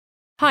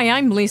Hi,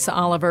 I'm Lisa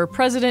Oliver,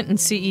 President and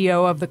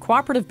CEO of the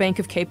Cooperative Bank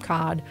of Cape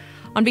Cod.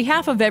 On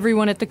behalf of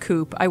everyone at the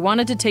Coop, I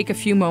wanted to take a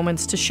few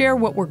moments to share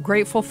what we're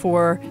grateful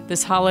for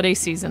this holiday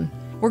season.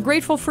 We're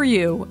grateful for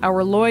you,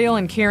 our loyal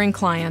and caring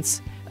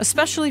clients,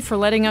 especially for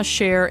letting us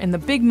share in the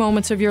big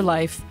moments of your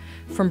life,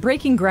 from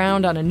breaking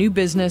ground on a new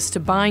business to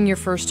buying your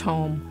first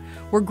home.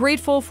 We're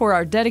grateful for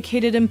our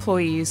dedicated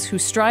employees who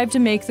strive to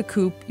make the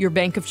Coop your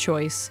bank of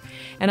choice.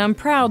 And I'm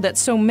proud that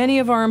so many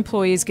of our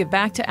employees give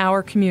back to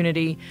our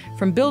community,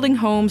 from building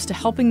homes to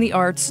helping the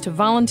arts to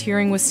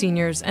volunteering with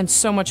seniors and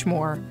so much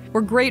more.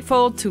 We're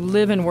grateful to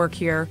live and work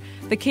here.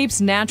 The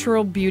Cape's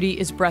natural beauty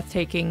is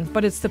breathtaking,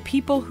 but it's the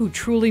people who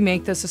truly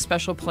make this a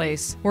special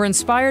place. We're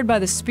inspired by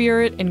the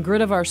spirit and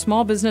grit of our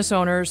small business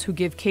owners who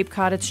give Cape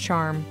Cod its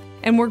charm.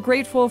 And we're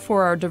grateful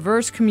for our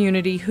diverse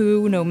community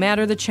who, no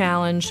matter the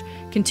challenge,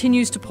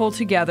 continues to pull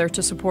together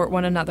to support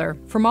one another.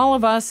 From all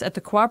of us at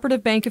the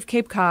Cooperative Bank of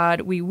Cape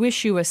Cod, we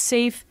wish you a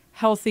safe,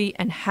 healthy,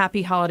 and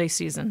happy holiday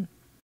season.